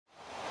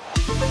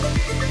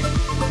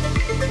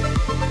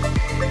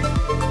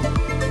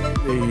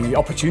The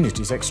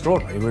opportunity is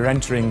extraordinary. We're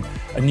entering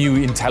a new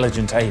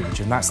intelligent age,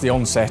 and that's the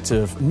onset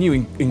of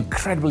new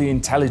incredibly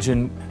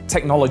intelligent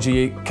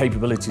technology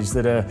capabilities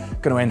that are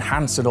going to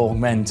enhance and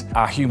augment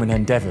our human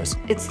endeavours.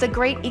 It's the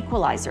great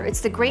equalizer.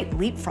 It's the great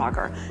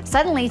leapfrogger.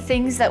 Suddenly,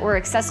 things that were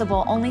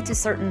accessible only to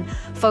certain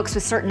folks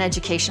with certain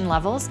education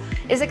levels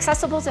is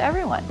accessible to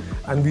everyone.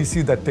 And we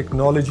see that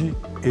technology,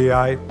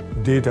 AI,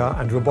 data,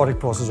 and robotic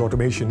process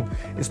automation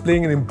is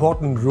playing an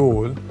important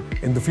role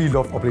in the field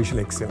of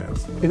operational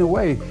excellence. In a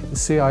way, the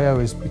CIO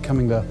is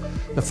becoming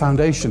the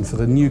foundation for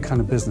the new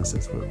kind of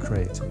businesses we're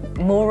creating.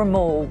 More and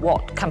more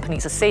what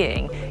companies are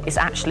seeing is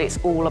actually it's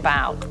all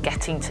about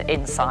getting to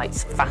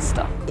insights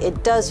faster.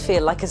 It does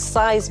feel like a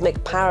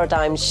seismic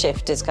paradigm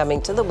shift is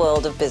coming to the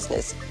world of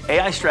business.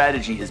 AI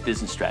strategy is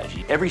business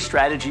strategy. Every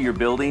strategy you're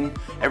building,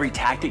 every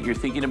tactic you're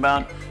thinking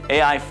about,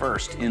 AI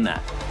first in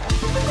that.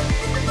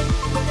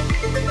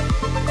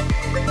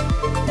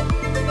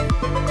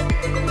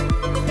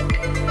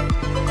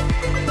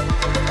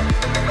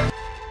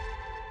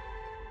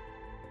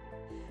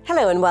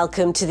 Hello and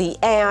welcome to the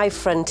AI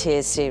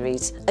Frontiers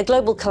series, a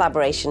global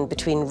collaboration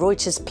between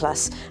Reuters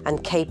Plus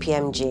and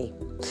KPMG.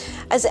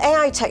 As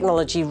AI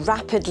technology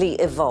rapidly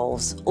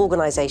evolves,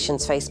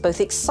 organisations face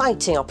both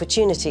exciting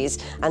opportunities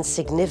and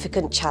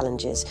significant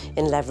challenges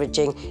in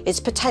leveraging its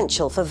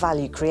potential for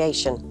value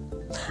creation.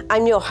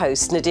 I'm your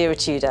host, Nadira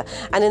Tudor,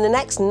 and in the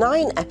next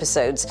 9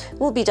 episodes,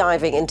 we'll be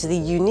diving into the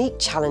unique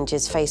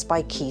challenges faced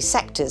by key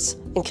sectors,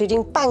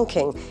 including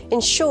banking,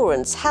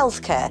 insurance,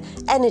 healthcare,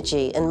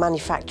 energy and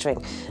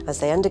manufacturing, as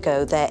they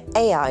undergo their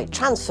AI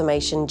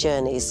transformation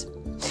journeys.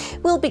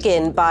 We'll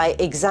begin by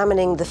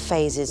examining the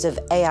phases of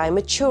AI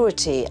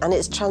maturity and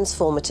its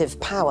transformative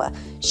power,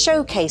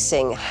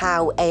 showcasing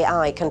how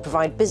AI can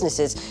provide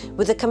businesses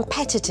with a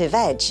competitive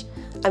edge.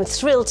 I'm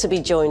thrilled to be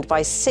joined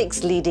by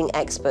 6 leading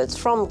experts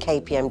from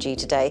KPMG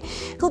today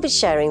who'll be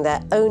sharing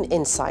their own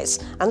insights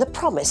and the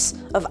promise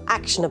of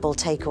actionable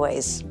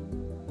takeaways.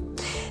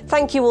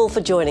 Thank you all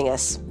for joining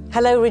us.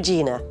 Hello,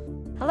 Regina.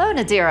 Hello,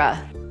 Nadira.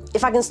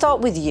 If I can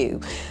start with you,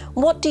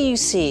 what do you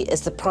see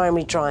as the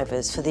primary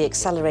drivers for the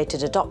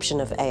accelerated adoption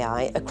of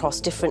AI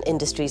across different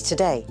industries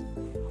today?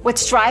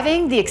 What's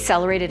driving the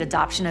accelerated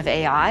adoption of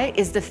AI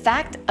is the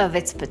fact of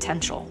its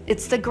potential.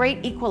 It's the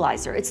great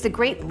equalizer. It's the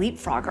great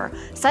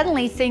leapfrogger.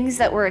 Suddenly, things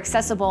that were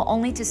accessible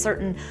only to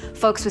certain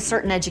folks with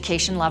certain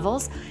education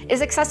levels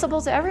is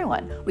accessible to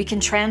everyone. We can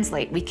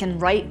translate, we can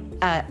write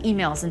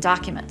emails and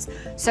documents.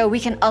 So we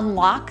can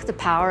unlock the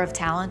power of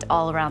talent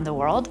all around the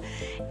world,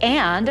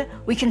 and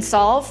we can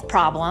solve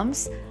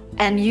problems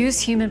and use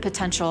human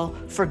potential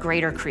for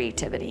greater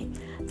creativity.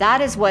 That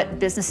is what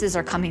businesses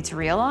are coming to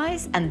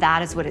realize, and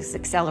that is what is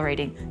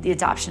accelerating the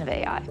adoption of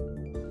AI.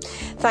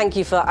 Thank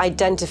you for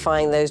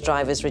identifying those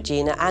drivers,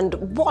 Regina. And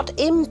what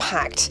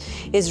impact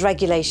is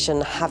regulation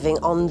having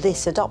on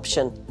this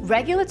adoption?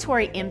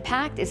 Regulatory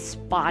impact is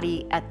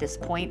spotty at this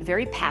point,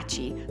 very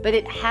patchy, but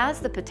it has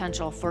the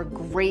potential for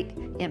great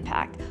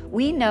impact.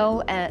 We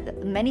know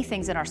many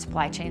things in our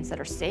supply chains that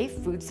are safe,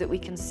 foods that we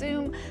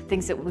consume,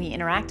 things that we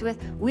interact with.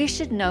 We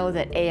should know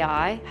that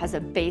AI has a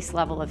base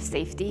level of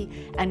safety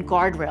and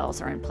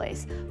guardrails are in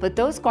place. But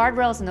those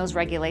guardrails and those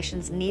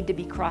regulations need to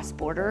be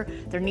cross-border.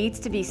 There needs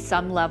to be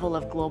some level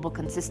of global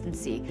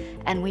consistency,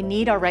 and we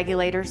need our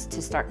regulators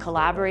to start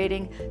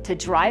collaborating to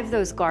drive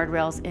those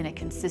guardrails in a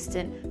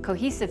consistent,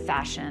 cohesive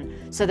fashion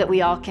so that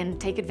we all can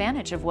take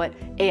advantage of what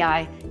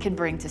AI can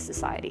bring to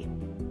society.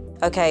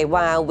 Okay,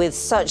 wow, with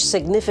such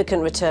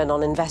significant return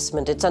on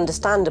investment, it's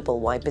understandable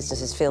why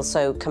businesses feel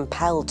so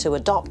compelled to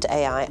adopt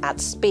AI at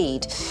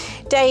speed.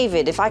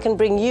 David, if I can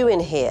bring you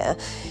in here,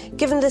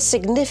 given the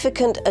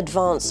significant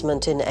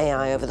advancement in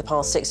AI over the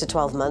past 6 to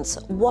 12 months,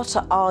 what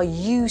are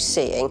you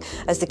seeing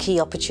as the key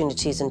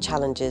opportunities and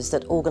challenges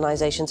that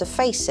organisations are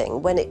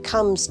facing when it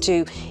comes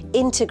to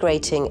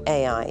integrating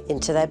AI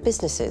into their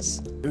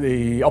businesses?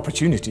 The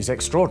opportunity is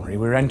extraordinary.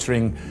 We're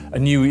entering a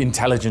new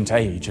intelligent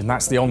age, and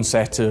that's the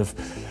onset of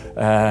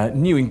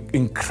new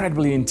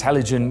incredibly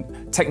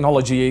intelligent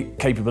technology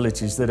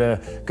capabilities that are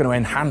going to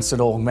enhance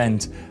and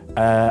augment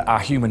our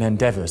human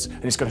endeavours.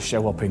 And it's going to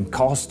show up in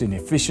cost, in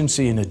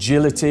efficiency, in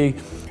agility,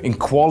 in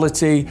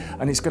quality,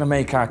 and it's going to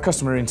make our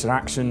customer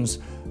interactions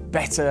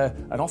better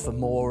and often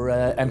more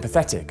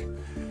empathetic.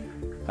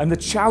 And the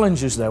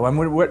challenges, though, and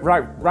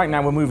right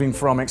now we're moving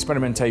from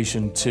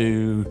experimentation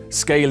to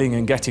scaling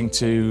and getting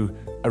to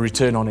a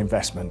return on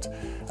investment.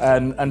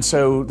 And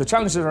so the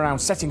challenges are around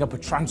setting up a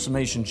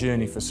transformation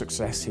journey for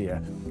success here.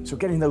 So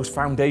getting those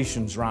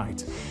foundations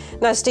right.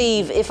 Now,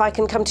 Steve, if I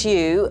can come to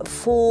you,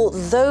 for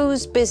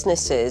those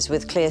businesses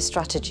with clear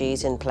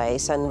strategies in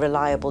place and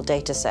reliable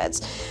data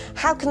sets,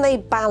 how can they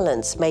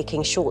balance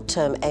making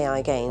short-term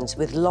AI gains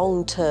with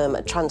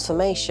long-term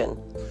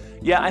transformation?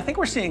 Yeah, I think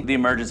we're seeing the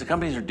emergence of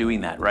companies are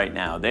doing that right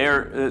now.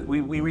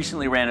 We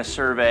recently ran a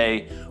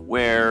survey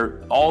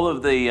where all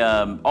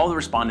the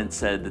respondents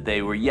said that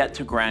they were yet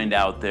to grind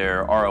out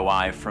their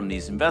ROI from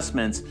these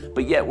investments,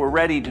 but yet we're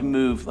ready to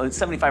move.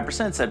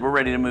 75% said we're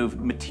ready to move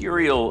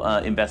material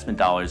investment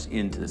dollars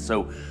into this.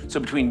 So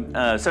between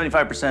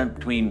 75%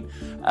 between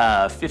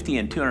 $50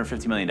 and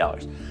 $250 million.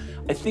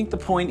 I think the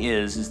point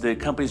is that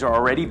companies are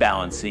already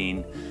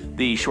balancing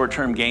the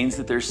short-term gains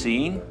that they're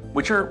seeing,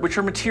 which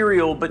are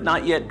material but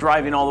not yet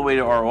driving all the way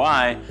to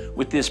ROI,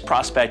 with this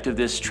prospect of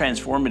this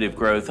transformative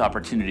growth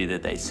opportunity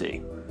that they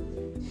see.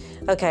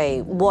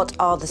 Okay, what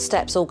are the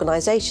steps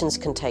organisations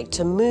can take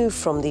to move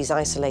from these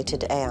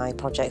isolated AI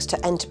projects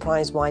to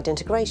enterprise-wide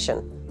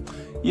integration?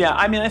 Yeah,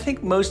 I mean, I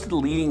think most of the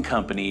leading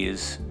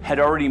companies had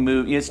already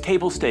moved. It's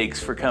table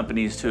stakes for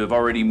companies to have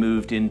already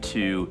moved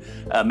into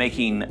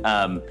making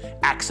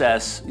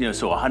access,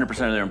 so 100% of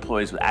their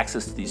employees with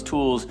access to these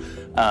tools,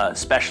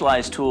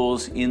 specialized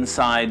tools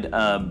inside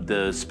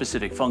the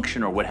specific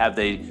function or what have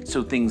they,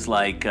 so things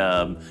like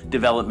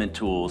development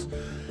tools.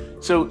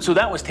 So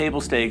that was table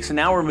stakes, and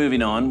now we're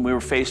moving on. We were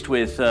faced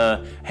with,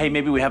 hey,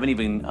 maybe we haven't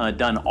even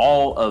done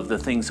all of the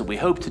things that we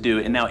hope to do,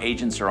 and now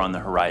agents are on the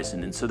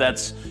horizon. And so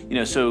that's,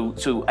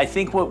 so I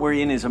think what we're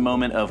in is a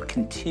moment of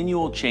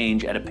continual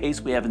change at a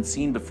pace we haven't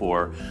seen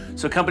before.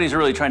 So companies are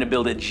really trying to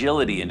build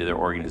agility into their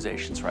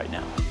organizations right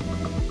now.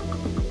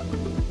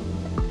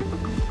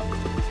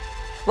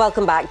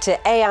 Welcome back to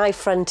AI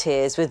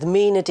Frontiers with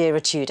me,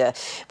 Nadira Tudor.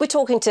 We're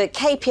talking to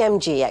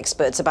KPMG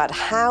experts about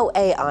how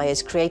AI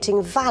is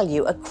creating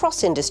value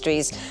across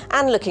industries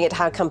and looking at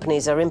how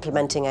companies are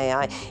implementing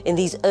AI in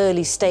these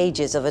early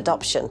stages of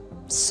adoption.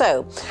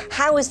 So,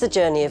 how is the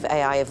journey of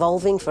AI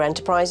evolving for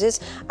enterprises,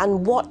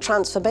 and what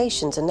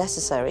transformations are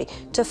necessary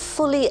to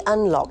fully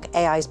unlock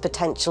AI's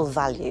potential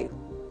value?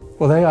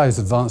 Well, AI is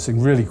advancing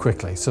really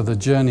quickly, so the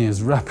journey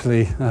is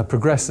rapidly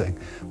progressing.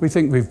 We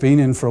think we've been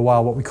in for a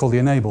while what we call the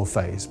enable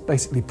phase,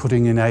 basically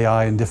putting in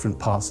AI in different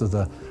parts of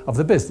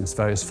the business,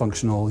 various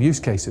functional use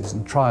cases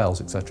and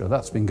trials, etc.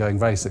 That's been going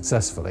very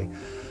successfully.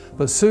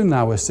 But soon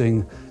now we're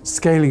seeing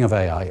scaling of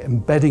AI,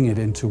 embedding it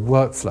into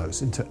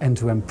workflows, into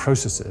end-to-end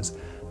processes.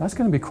 That's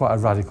going to be quite a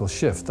radical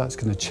shift. That's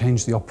going to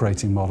change the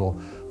operating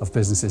model of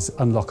businesses,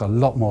 unlock a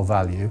lot more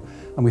value.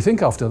 And we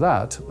think after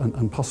that,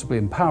 and possibly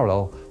in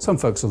parallel, some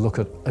folks will look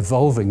at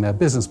evolving their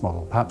business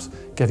model, perhaps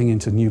getting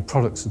into new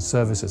products and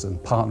services and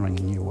partnering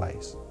in new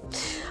ways.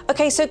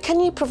 Okay, so can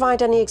you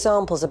provide any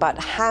examples about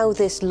how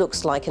this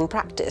looks like in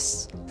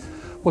practice?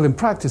 Well, in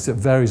practice, it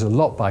varies a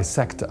lot by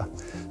sector.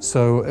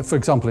 So, for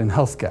example, in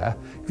healthcare,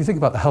 if you think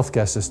about the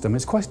healthcare system,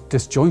 it's quite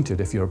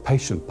disjointed if you're a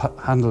patient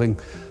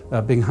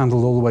being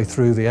handled all the way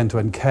through the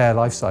end-to-end care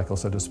life cycle,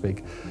 so to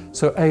speak.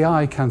 So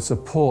AI can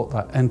support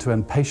that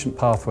end-to-end patient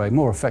pathway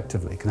more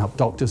effectively. It can help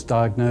doctors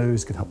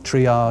diagnose, can help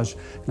triage,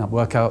 can help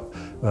work out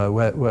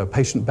where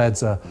patient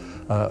beds are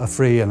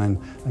free, and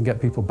get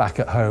people back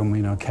at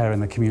home, care in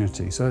the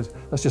community. So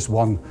that's just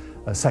one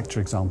sector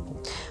example.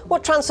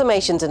 What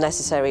transformations are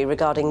necessary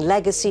regarding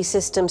legacy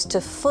systems to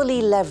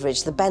fully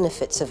leverage the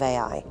benefits of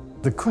AI?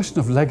 The question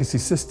of legacy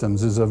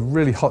systems is a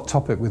really hot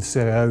topic with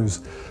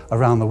CIOs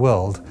around the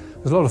world.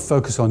 There's a lot of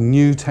focus on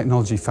new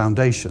technology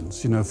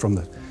foundations, from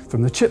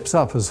the chips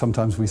up, as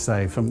sometimes we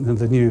say, from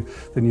the new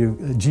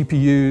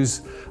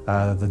GPUs,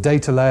 the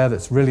data layer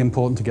that's really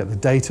important to get the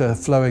data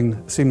flowing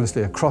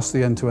seamlessly across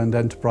the end-to-end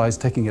enterprise,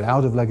 taking it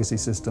out of legacy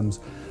systems,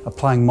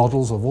 applying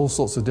models of all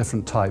sorts of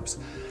different types,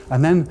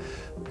 and then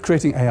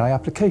creating AI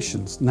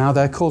applications. Now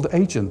they're called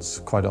agents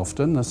quite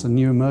often. That's a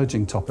new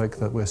emerging topic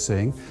that we're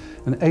seeing.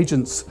 And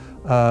agents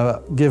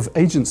give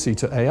agency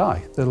to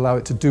AI that allow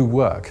it to do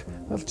work.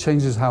 That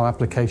changes how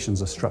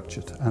applications are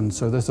structured. And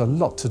so there's a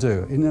lot to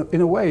do.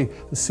 In a way,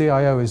 the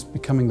CIO is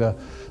becoming the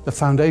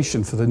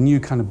foundation for the new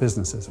kind of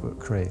businesses we're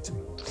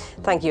creating.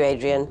 Thank you,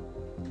 Adrian.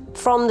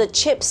 From the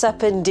chips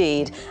up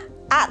indeed.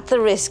 At the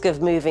risk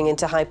of moving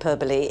into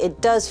hyperbole,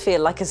 it does feel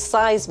like a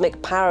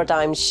seismic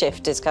paradigm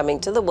shift is coming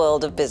to the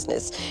world of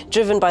business,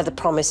 driven by the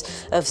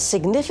promise of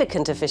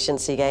significant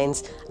efficiency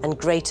gains and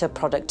greater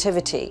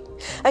productivity.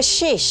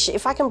 Ashish,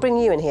 if I can bring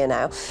you in here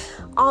now,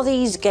 are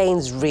these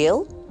gains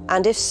real?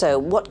 And if so,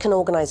 what can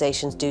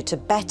organisations do to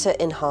better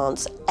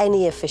enhance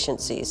any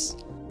efficiencies?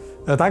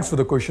 Thanks for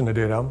the question,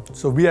 Nadira.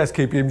 So we as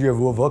KPMG are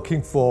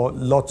working for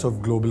lots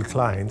of global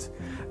clients,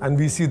 and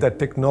we see that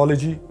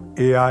technology,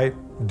 AI,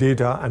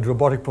 data and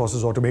robotic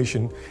process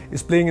automation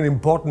is playing an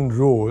important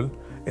role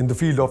in the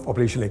field of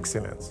operational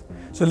excellence.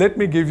 So let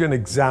me give you an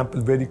example,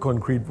 very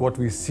concrete, what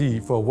we see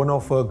for one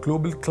of our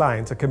global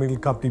clients, a chemical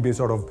company based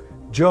out of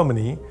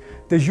Germany.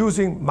 They're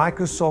using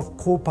Microsoft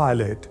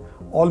Copilot,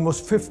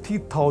 almost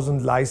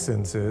 50,000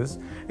 licenses,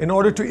 in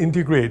order to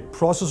integrate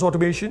process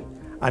automation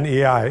and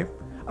AI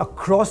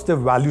across their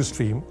value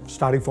stream,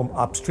 starting from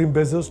upstream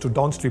business to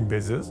downstream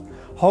business.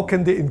 How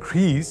can they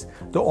increase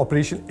the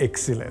operational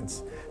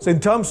excellence? So in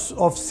terms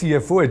of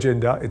CFO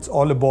agenda, it's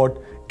all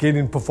about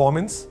gaining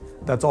performance.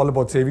 That's all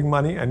about saving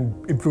money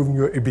and improving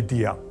your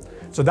EBITDA.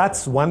 So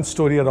that's one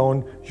story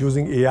around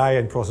using AI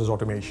and process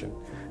automation.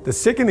 The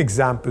second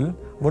example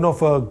one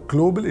of a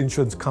global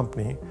insurance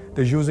company.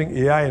 They're using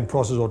AI and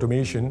process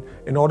automation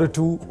in order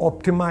to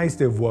optimize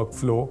their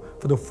workflow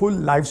for the full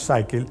life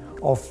cycle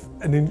of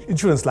an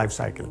insurance life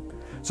cycle.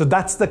 So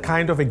that's the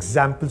kind of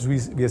examples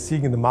we are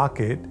seeing in the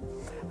market.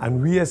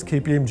 And we as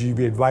KPMG,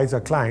 we advise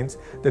our clients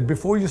that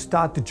before you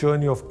start the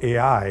journey of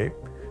AI,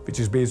 which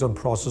is based on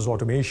process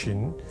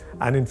automation,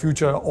 and in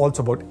future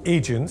also about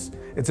agents,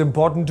 it's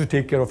important to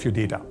take care of your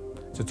data.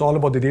 So it's all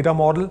about the data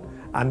model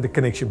and the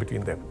connection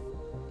between them.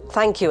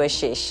 Thank you,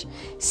 Ashish.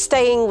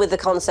 Staying with the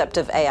concept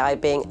of AI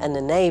being an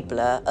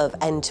enabler of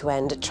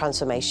end-to-end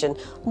transformation,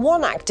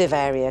 one active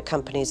area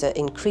companies are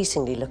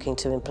increasingly looking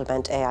to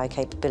implement AI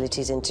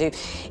capabilities into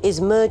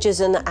is mergers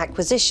and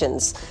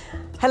acquisitions.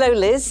 Hello,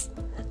 Liz.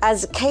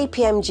 As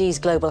KPMG's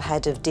Global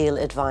Head of Deal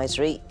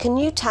Advisory, can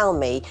you tell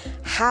me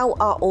how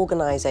are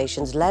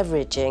organisations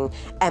leveraging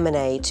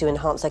M&A to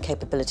enhance their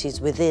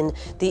capabilities within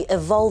the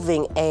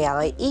evolving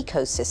AI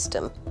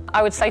ecosystem?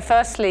 I would say,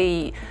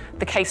 firstly,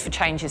 the case for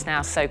change is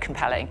now so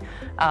compelling.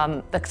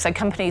 So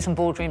companies and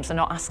boardrooms are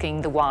not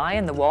asking the why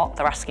and the what,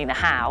 they're asking the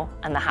how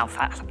and the how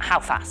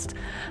fast.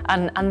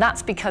 And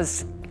that's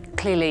because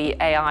clearly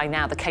AI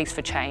now, the case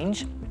for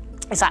change,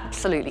 is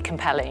absolutely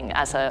compelling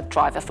as a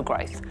driver for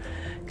growth.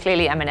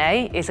 Clearly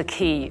M&A is a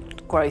key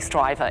growth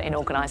driver in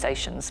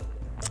organisations.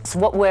 So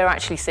what we're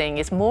actually seeing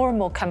is more and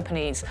more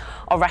companies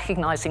are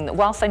recognising that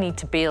whilst they need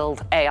to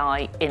build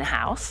AI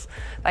in-house,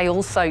 they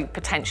also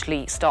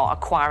potentially start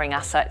acquiring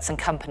assets and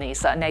companies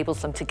that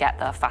enables them to get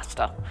there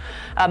faster.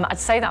 I'd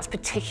say that's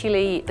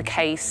particularly the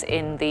case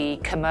in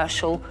the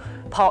commercial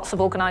parts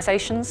of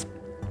organisations.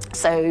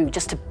 So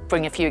just to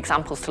bring a few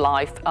examples to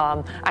life,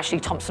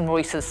 actually Thomson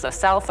Reuters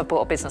themselves have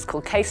bought a business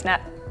called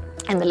CaseNet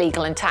in the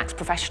legal and tax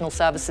professional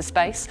services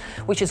space,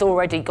 which has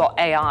already got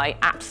AI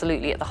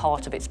absolutely at the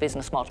heart of its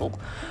business model.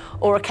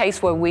 Or a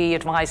case where we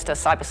advised a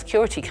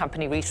cybersecurity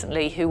company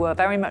recently who were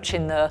very much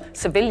in the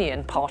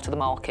civilian part of the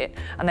market,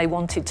 and they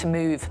wanted to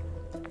move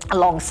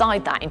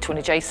alongside that into an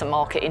adjacent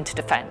market, into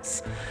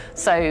defence.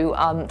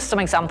 So some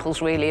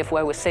examples really of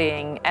where we're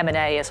seeing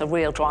M&A as a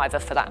real driver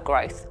for that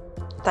growth.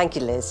 Thank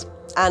you, Liz.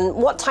 And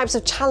what types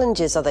of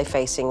challenges are they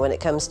facing when it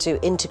comes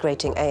to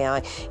integrating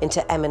AI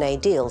into M&A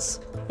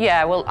deals?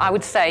 Yeah, well, I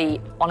would say,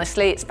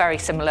 honestly, it's very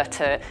similar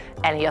to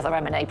any other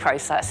M&A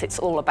process. It's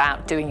all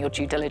about doing your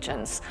due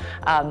diligence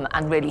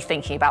and really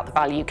thinking about the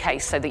value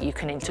case so that you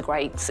can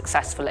integrate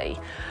successfully.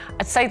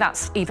 I'd say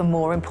that's even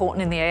more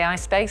important in the AI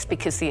space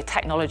because the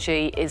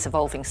technology is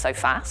evolving so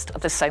fast.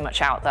 There's so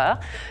much out there.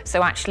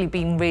 So actually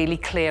being really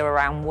clear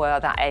around where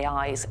that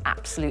AI is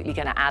absolutely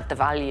going to add the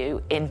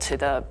value into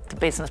the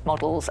business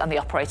models and the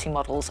operating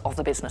models of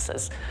the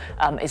businesses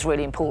is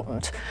really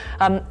important.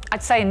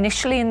 I'd say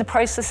initially in the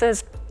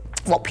processes,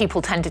 what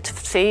people tended to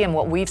see and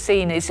what we've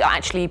seen is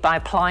actually by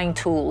applying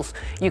tools,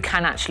 you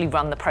can actually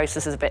run the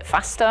processes a bit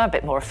faster, a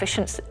bit more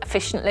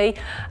efficiently,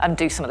 and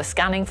do some of the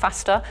scanning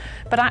faster.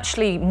 But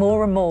actually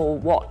more and more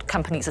what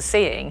companies are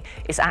seeing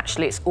is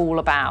actually it's all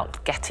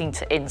about getting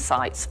to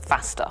insights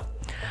faster.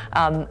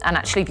 And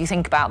actually, if you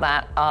think about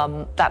that,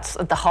 that's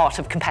at the heart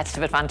of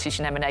competitive advantage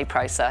in M&A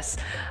process.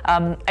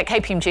 At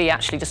KPMG,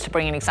 actually, just to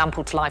bring an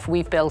example to life,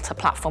 we've built a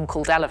platform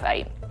called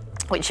Elevate,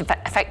 which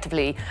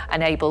effectively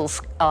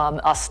enables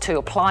us to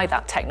apply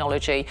that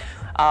technology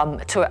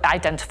to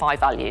identify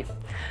value.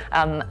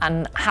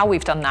 And how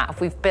we've done that,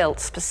 we've built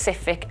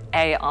specific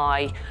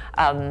AI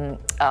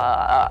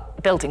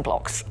building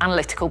blocks,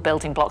 analytical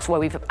building blocks, where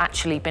we've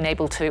actually been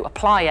able to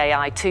apply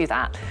AI to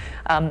that.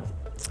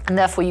 And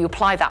therefore you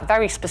apply that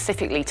very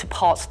specifically to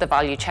parts of the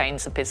value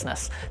chains of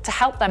business to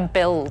help them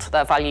build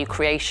their value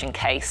creation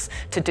case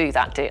to do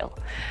that deal.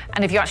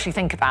 And if you actually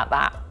think about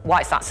that,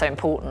 why is that so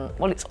important?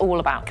 Well, it's all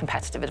about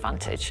competitive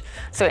advantage.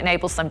 So it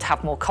enables them to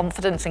have more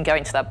confidence in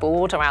going to their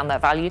board around their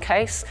value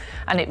case,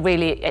 and it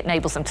really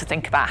enables them to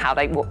think about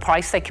what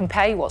price they can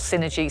pay, what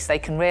synergies they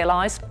can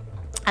realise.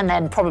 And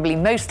then probably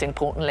most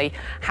importantly,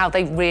 how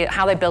they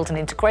build an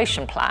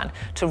integration plan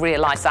to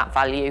realise that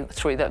value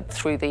through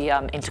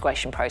the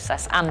integration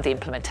process and the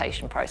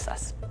implementation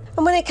process.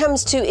 And when it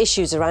comes to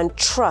issues around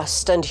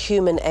trust and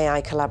human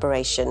AI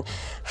collaboration,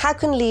 how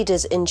can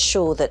leaders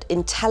ensure that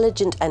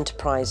intelligent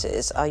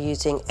enterprises are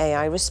using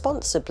AI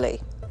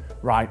responsibly?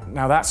 Right,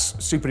 now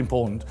that's super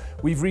important.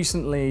 We've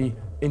recently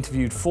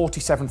interviewed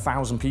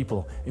 47,000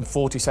 people in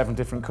 47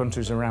 different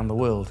countries around the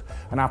world.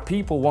 And our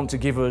people want to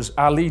give us,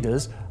 our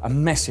leaders, a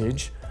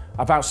message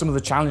about some of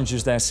the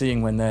challenges they're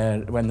seeing when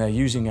they're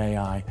using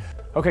AI.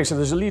 Okay, so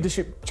there's a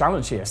leadership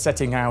challenge here,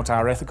 setting out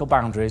our ethical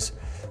boundaries,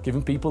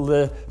 giving people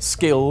the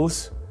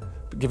skills,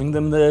 giving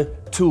them the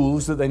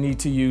tools that they need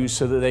to use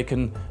so that they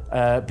can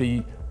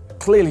be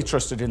clearly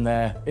trusted in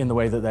the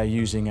way that they're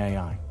using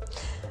AI.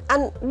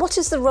 And what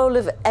is the role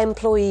of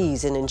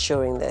employees in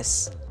ensuring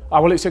this?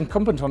 Well, it's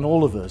incumbent on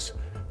all of us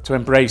to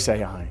embrace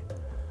AI,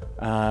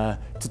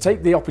 to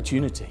take the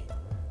opportunity,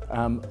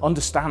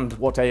 understand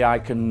what AI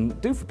can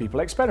do for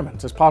people,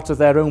 experiment as part of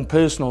their own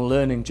personal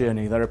learning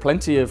journey. There are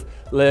plenty of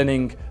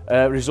learning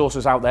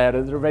resources out there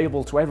that are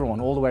available to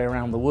everyone all the way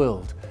around the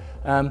world.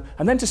 And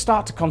then to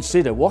start to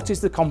consider what is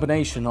the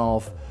combination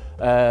of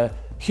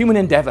human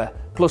endeavour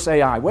plus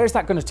AI, where's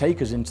that going to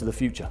take us into the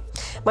future?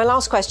 My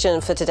last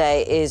question for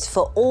today is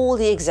for all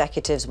the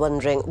executives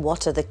wondering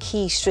what are the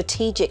key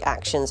strategic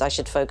actions I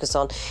should focus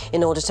on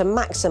in order to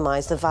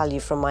maximise the value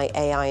from my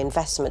AI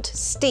investment.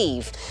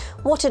 Steve,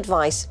 what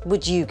advice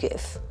would you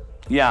give?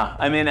 Yeah,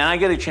 I mean, and I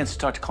get a chance to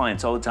talk to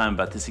clients all the time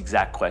about this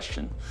exact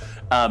question.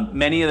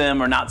 Many of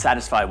them are not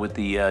satisfied with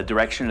the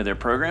direction of their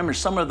program, or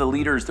some of the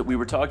leaders that we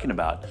were talking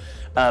about.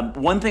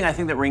 One thing I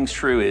think that rings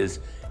true is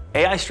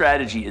AI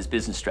strategy is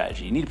business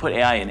strategy. You need to put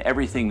AI in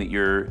everything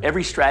that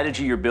every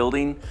strategy you're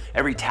building,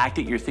 every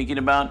tactic you're thinking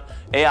about,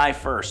 AI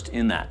first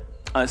in that.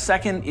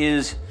 Second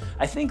is,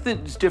 I think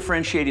that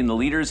differentiating the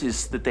leaders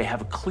is that they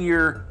have a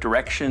clear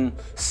direction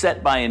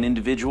set by an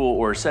individual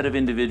or a set of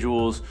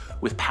individuals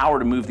with power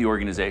to move the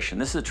organization.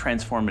 This is a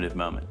transformative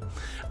moment.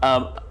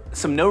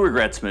 Some no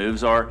regrets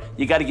moves are,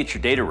 you got to get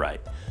your data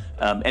right.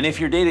 And if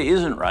your data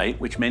isn't right,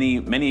 which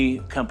many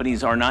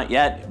companies are not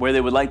yet where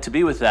they would like to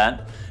be with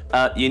that,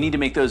 you need to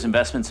make those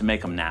investments and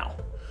make them now.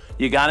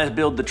 You got to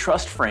build the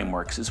trust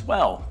frameworks as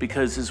well,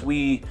 because as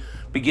we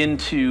begin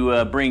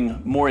to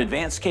bring more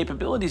advanced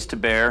capabilities to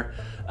bear,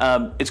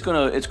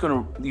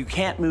 you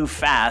can't move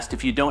fast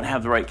if you don't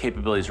have the right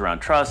capabilities around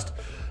trust.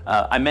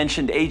 I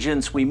mentioned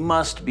agents. We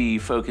must be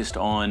focused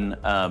on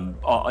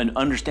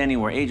understanding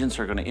where agents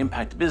are going to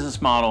impact the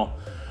business model.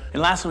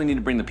 And lastly, we need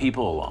to bring the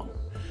people along.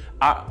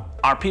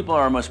 Our people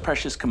are our most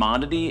precious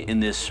commodity in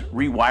this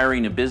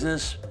rewiring of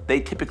business. They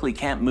typically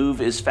can't move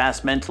as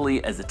fast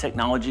mentally as the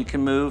technology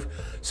can move.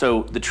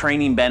 So the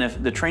training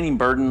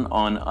burden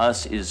on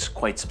us is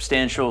quite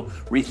substantial.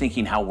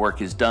 Rethinking how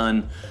work is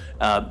done,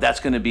 that's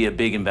going to be a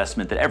big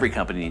investment that every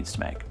company needs to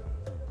make.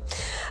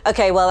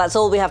 Okay, well, that's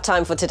all we have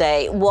time for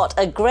today. What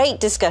a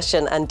great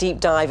discussion and deep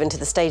dive into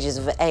the stages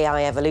of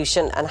AI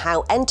evolution and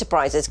how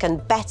enterprises can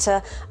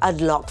better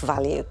unlock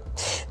value.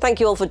 Thank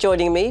you all for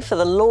joining me for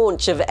the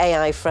launch of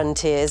AI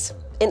Frontiers.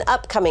 In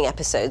upcoming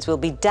episodes, we'll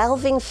be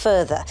delving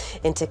further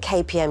into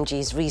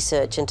KPMG's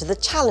research into the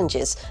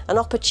challenges and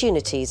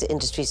opportunities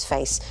industries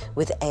face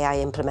with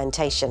AI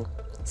implementation.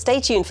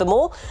 Stay tuned for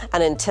more,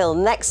 and until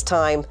next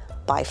time,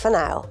 bye for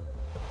now.